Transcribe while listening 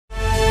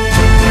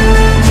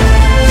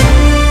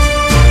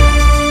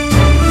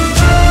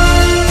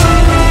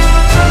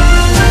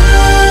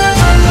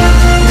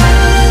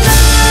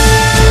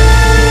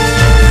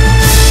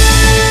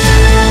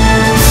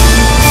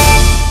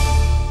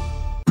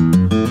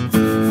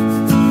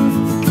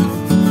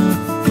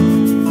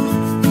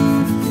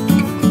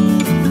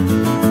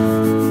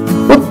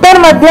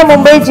मध्य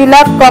मुंबई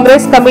जिला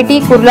कांग्रेस कमेटी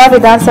कुर्ला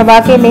विधानसभा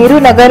के नेहरू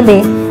नगर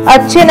में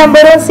अच्छे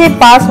नंबरों से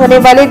पास होने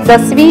वाले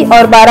 10वीं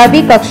और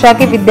 12वीं कक्षा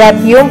के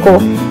विद्यार्थियों को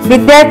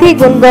विद्यार्थी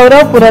गुण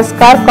गौरव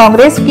पुरस्कार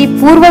कांग्रेस की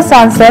पूर्व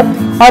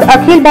सांसद और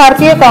अखिल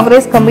भारतीय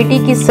कांग्रेस कमेटी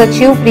की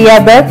सचिव प्रिया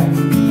दत्त,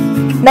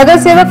 नगर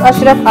सेवक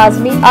अशरफ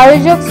आजमी,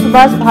 आयोजक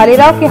सुभाष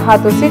भालेराव के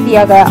हाथों से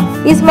दिया गया।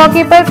 इस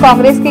मौके पर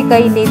कांग्रेस के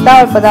कई नेता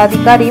और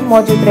पदाधिकारी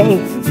मौजूद रहे,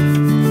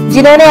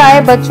 जिन्होंने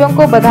आए बच्चों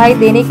को बधाई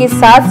देने के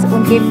साथ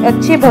उनके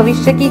अच्छे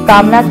भविष्य की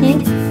कामना की।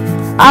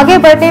 आगे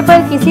बढ़ने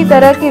पर किसी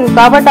तरह की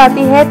रुकावट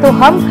आती है तो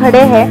हम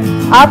खड़े हैं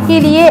आपके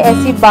लिए,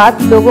 ऐसी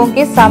बात लोगों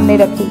के सामने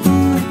रखी।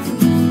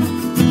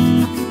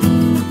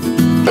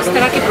 इस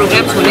तरह के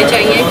प्रोग्राम्स होने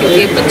चाहिए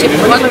क्योंकि बच्चे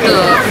बहुत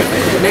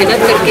मेहनत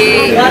करके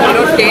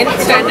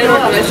 10th स्टैंडर्ड और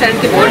 12th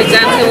स्टैंडर्ड के बोर्ड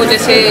एग्जाम्स हैं, वो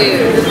जैसे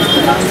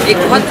एक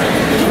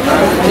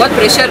बहुत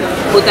प्रेशर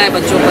होता है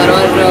बच्चों पर,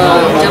 और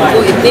जब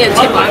वो इतने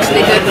अच्छे मार्क्स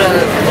लेकर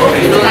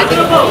आई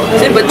थिंक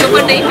सिर्फ बच्चों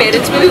पर नहीं,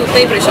 पेरेंट्स में भी उतना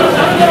ही प्रेशर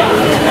होता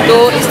है। तो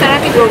इस तरह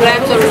के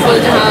प्रोग्राम्स और उनको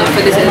जहाँ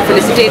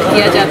फेलिसिटेट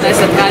किया जाता है,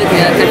 सत्कार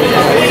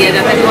किया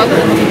जाता है, बहुत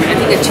आई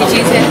थिंक अच्छी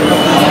चीज़ है,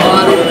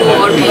 और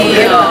उनको और भी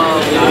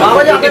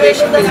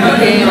मोटिवेशन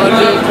मिलती है और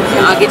भी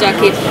आगे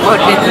जाके और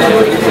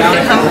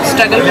हम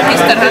स्ट्रगल को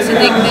किस तरह से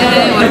देखते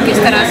हैं और किस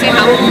तरह से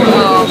हम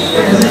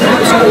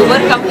उसको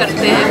ओवरकम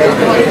करते हैं, वो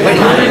बहुत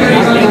बड़ी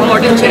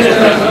इम्पोर्टेंट चीज़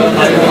होती है।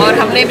 और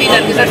हमने भी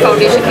नगरस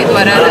फाउंडेशन के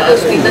द्वारा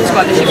स्टूडेंट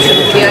स्कॉलरशिप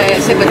शुरू किया है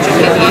ऐसे बच्चों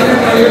के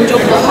लिए जो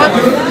बहुत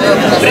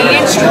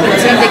ब्रिलियंट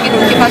स्टूडेंट्स हैं लेकिन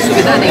उनके पास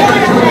सुविधा नहीं है,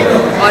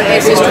 और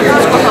ऐसे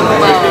स्टूडेंट्स को हम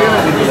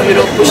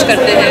पुश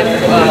करते हैं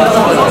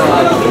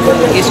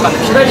ये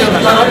स्कॉलरशिप।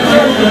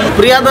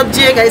 प्रिया दत्त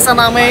जी एक ऐसा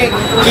नाम है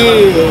कि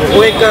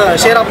वो एक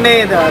शेर आपने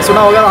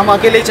सुना होगा, हम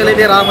अकेले चले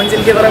थे राह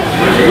मंजिल की तरफ,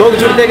 लोग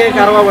जुड़ते गए,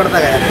 कारवां बढ़ता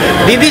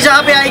गया। दीदी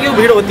जहाँ पे आएगी वो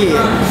भीड़ होती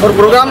है, और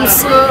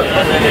प्रोग्राम्स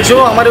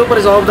जो हमारे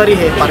ऊपर जवाबदारी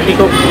है पार्टी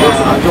को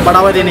जो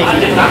बढ़ावा देने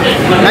की,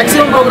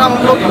 मैक्सिमम प्रोग्राम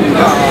हम लोग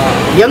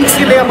यंग्स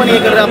के लिए अपन ये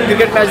कर रहे हैं। आप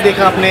क्रिकेट मैच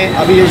देखा आपने,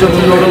 अभी ये जो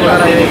लोग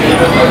वगैरह है,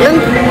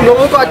 यंग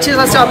लोगों को अच्छे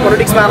से अच्छा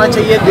पॉलिटिक्स में आना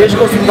चाहिए, देश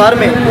को सुधार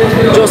में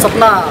जो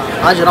सपना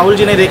आज राहुल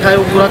जी ने देखा है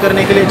वो पूरा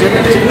करने के लिए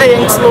जितने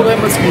यंग्स लोग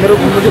हैं, बस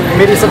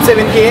मेरी सबसे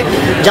विनती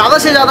है ज़्यादा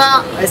से ज़्यादा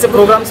ऐसे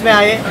प्रोग्राम्स में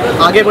आए,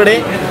 आगे बढ़े,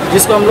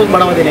 जिसको हम लोग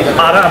बढ़ावा देने का।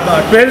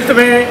 12th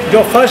में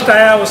जो फर्स्ट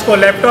आया उसको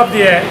लैपटॉप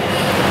दिया है,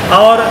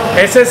 और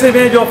SSC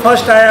में जो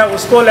फर्स्ट आया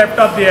उसको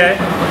लैपटॉप दिया है,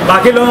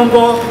 बाकी लोगों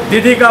को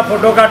दीदी का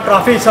फोटो का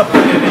ट्रॉफी सबको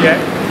दे दिया है,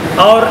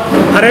 और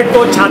हर एक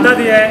को छाता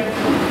दिया है।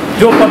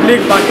 जो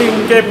पब्लिक बाकी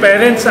उनके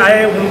पेरेंट्स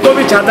आए उनको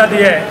भी छाता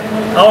दिया है,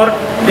 और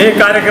ये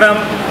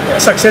कार्यक्रम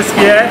सक्सेस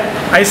किया है।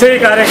 ऐसे ही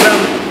कार्यक्रम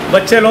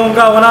बच्चे लोगों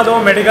का होना दो,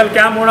 मेडिकल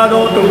कैंप होना दो,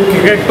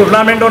 क्रिकेट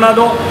टूर्नामेंट होना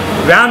दो,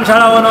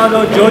 व्यायामशाला होना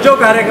दो, जो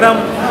कार्यक्रम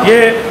ये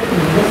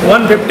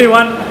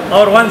 151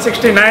 और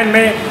 169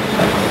 में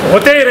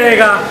होते ही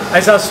रहेगा,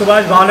 ऐसा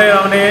सुभाष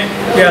भालेराव ने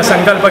यह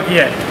संकल्प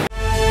किया है।